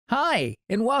Hi,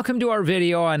 and welcome to our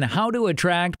video on how to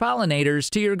attract pollinators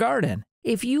to your garden.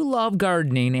 If you love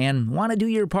gardening and want to do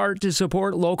your part to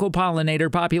support local pollinator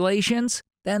populations,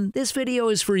 then this video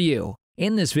is for you.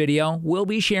 In this video, we'll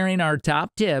be sharing our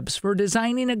top tips for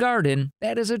designing a garden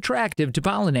that is attractive to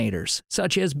pollinators,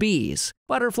 such as bees,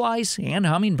 butterflies, and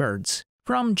hummingbirds.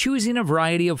 From choosing a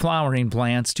variety of flowering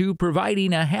plants to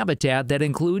providing a habitat that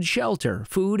includes shelter,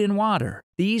 food, and water,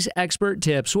 these expert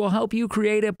tips will help you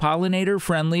create a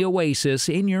pollinator-friendly oasis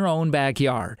in your own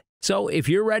backyard. So if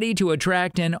you're ready to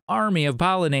attract an army of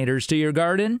pollinators to your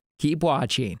garden, keep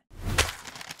watching.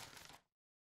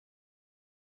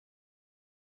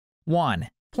 1.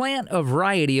 Plant a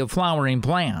variety of flowering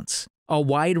plants. A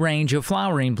wide range of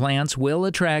flowering plants will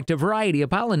attract a variety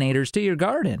of pollinators to your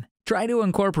garden. Try to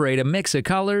incorporate a mix of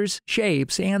colors,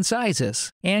 shapes, and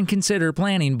sizes, and consider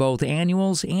planting both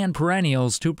annuals and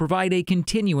perennials to provide a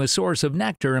continuous source of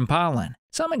nectar and pollen.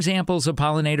 Some examples of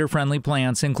pollinator-friendly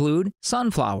plants include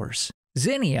sunflowers,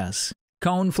 zinnias,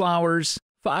 coneflowers,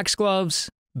 foxgloves,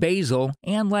 basil,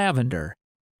 and lavender.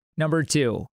 Number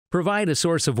 2. Provide a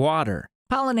source of water.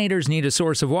 Pollinators need a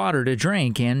source of water to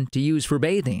drink and to use for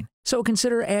bathing, so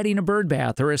consider adding a bird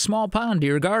bath or a small pond to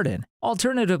your garden.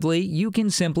 Alternatively, you can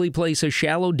simply place a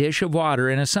shallow dish of water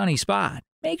in a sunny spot.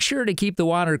 Make sure to keep the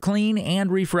water clean and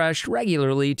refreshed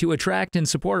regularly to attract and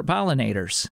support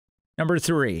pollinators. Number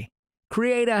 3.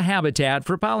 Create a habitat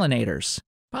for pollinators.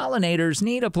 Pollinators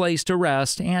need a place to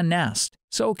rest and nest,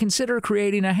 so consider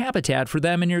creating a habitat for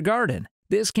them in your garden.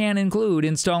 This can include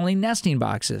installing nesting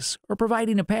boxes or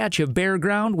providing a patch of bare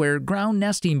ground where ground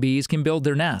nesting bees can build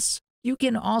their nests. You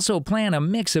can also plant a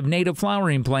mix of native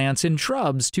flowering plants and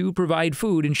shrubs to provide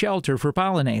food and shelter for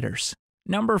pollinators.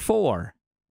 Number 4.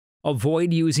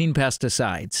 Avoid using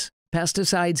pesticides.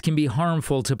 Pesticides can be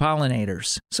harmful to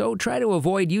pollinators, so try to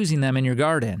avoid using them in your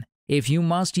garden. If you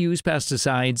must use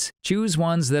pesticides, choose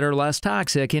ones that are less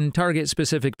toxic and target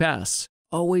specific pests.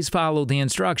 Always follow the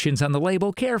instructions on the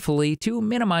label carefully to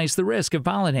minimize the risk of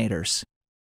pollinators.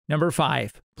 Number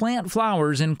 5. Plant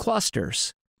flowers in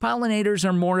clusters. Pollinators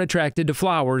are more attracted to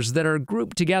flowers that are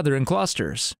grouped together in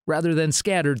clusters, rather than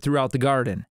scattered throughout the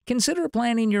garden. Consider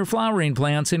planting your flowering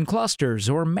plants in clusters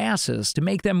or masses to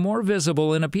make them more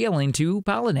visible and appealing to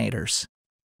pollinators.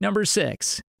 Number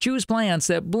 6. Choose plants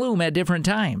that bloom at different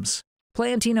times.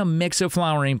 Planting a mix of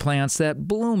flowering plants that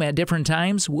bloom at different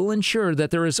times will ensure that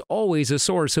there is always a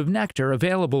source of nectar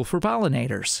available for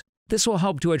pollinators. This will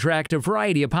help to attract a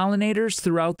variety of pollinators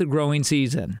throughout the growing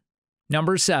season.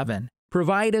 Number 7.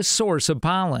 Provide a source of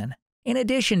pollen. In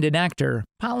addition to nectar,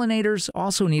 pollinators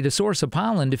also need a source of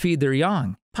pollen to feed their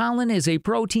young. Pollen is a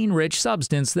protein-rich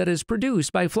substance that is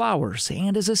produced by flowers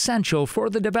and is essential for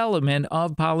the development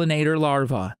of pollinator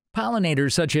larvae.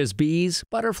 Pollinators such as bees,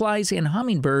 butterflies, and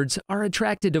hummingbirds are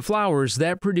attracted to flowers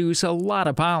that produce a lot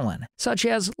of pollen, such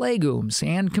as legumes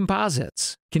and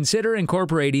composites. Consider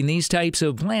incorporating these types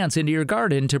of plants into your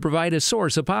garden to provide a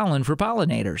source of pollen for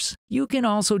pollinators. You can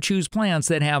also choose plants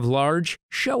that have large,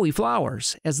 showy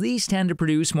flowers, as these tend to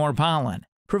produce more pollen.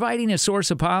 Providing a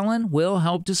source of pollen will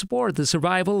help to support the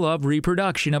survival of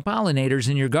reproduction of pollinators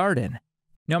in your garden.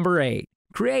 Number 8.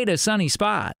 Create a sunny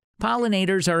spot.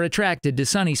 Pollinators are attracted to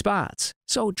sunny spots,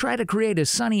 so try to create a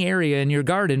sunny area in your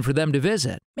garden for them to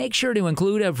visit. Make sure to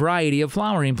include a variety of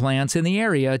flowering plants in the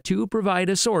area to provide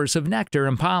a source of nectar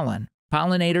and pollen.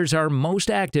 Pollinators are most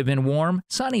active in warm,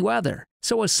 sunny weather,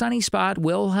 so a sunny spot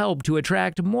will help to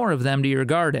attract more of them to your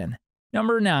garden.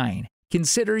 Number 9.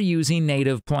 Consider using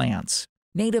native plants.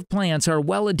 Native plants are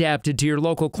well adapted to your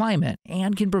local climate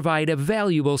and can provide a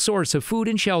valuable source of food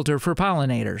and shelter for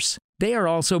pollinators. They are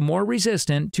also more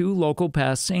resistant to local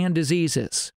pests and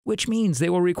diseases, which means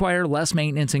they will require less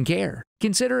maintenance and care.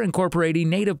 Consider incorporating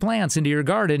native plants into your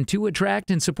garden to attract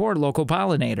and support local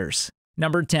pollinators.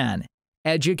 Number 10.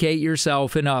 Educate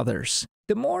yourself and others.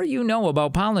 The more you know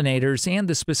about pollinators and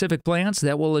the specific plants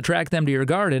that will attract them to your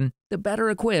garden, the better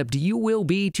equipped you will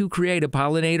be to create a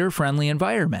pollinator-friendly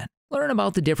environment. Learn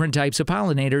about the different types of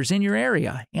pollinators in your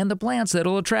area and the plants that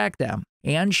will attract them,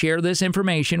 and share this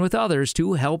information with others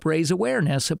to help raise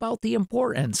awareness about the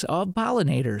importance of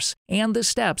pollinators and the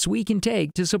steps we can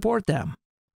take to support them.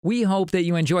 We hope that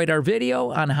you enjoyed our video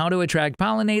on how to attract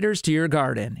pollinators to your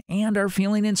garden and are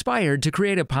feeling inspired to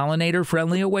create a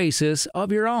pollinator-friendly oasis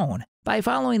of your own. By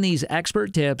following these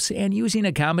expert tips and using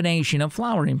a combination of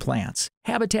flowering plants,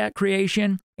 habitat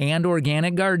creation, and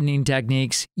organic gardening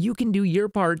techniques, you can do your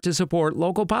part to support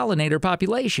local pollinator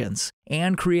populations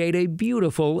and create a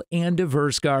beautiful and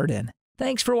diverse garden.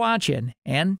 Thanks for watching,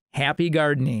 and happy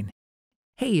gardening!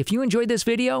 Hey, if you enjoyed this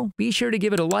video, be sure to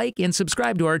give it a like and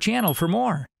subscribe to our channel for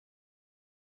more.